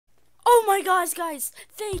Oh my gosh, guys,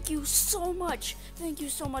 thank you so much. Thank you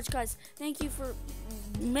so much, guys. Thank you for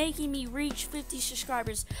making me reach 50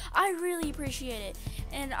 subscribers. I really appreciate it.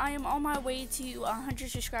 And I am on my way to 100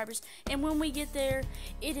 subscribers. And when we get there,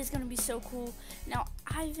 it is going to be so cool. Now,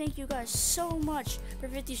 I thank you guys so much for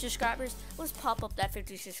 50 subscribers. Let's pop up that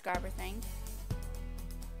 50 subscriber thing.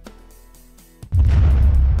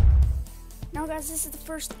 Now guys, this is the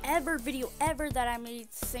first ever video ever that I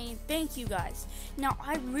made saying thank you guys. Now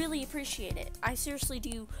I really appreciate it. I seriously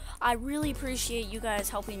do. I really appreciate you guys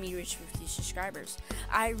helping me reach 50 subscribers.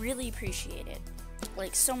 I really appreciate it.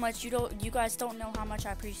 Like so much. You guys don't know how much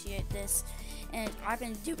I appreciate this. And I've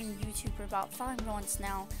been doing YouTube for about 5 months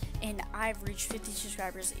now, and I've reached 50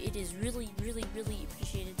 subscribers. It is really, really, really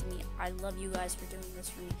appreciated to me. I love you guys for doing this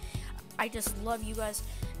for me. I just love you guys.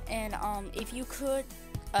 And if you could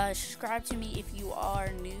subscribe to me if you are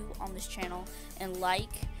new on this channel, and like,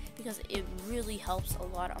 because it really helps a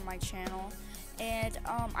lot on my channel. And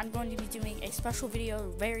I'm going to be doing a special video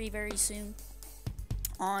very, very soon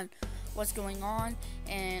on what's going on,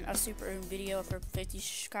 and a super video for 50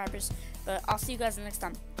 subscribers. But I'll see you guys next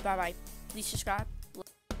time. Bye bye. Please subscribe.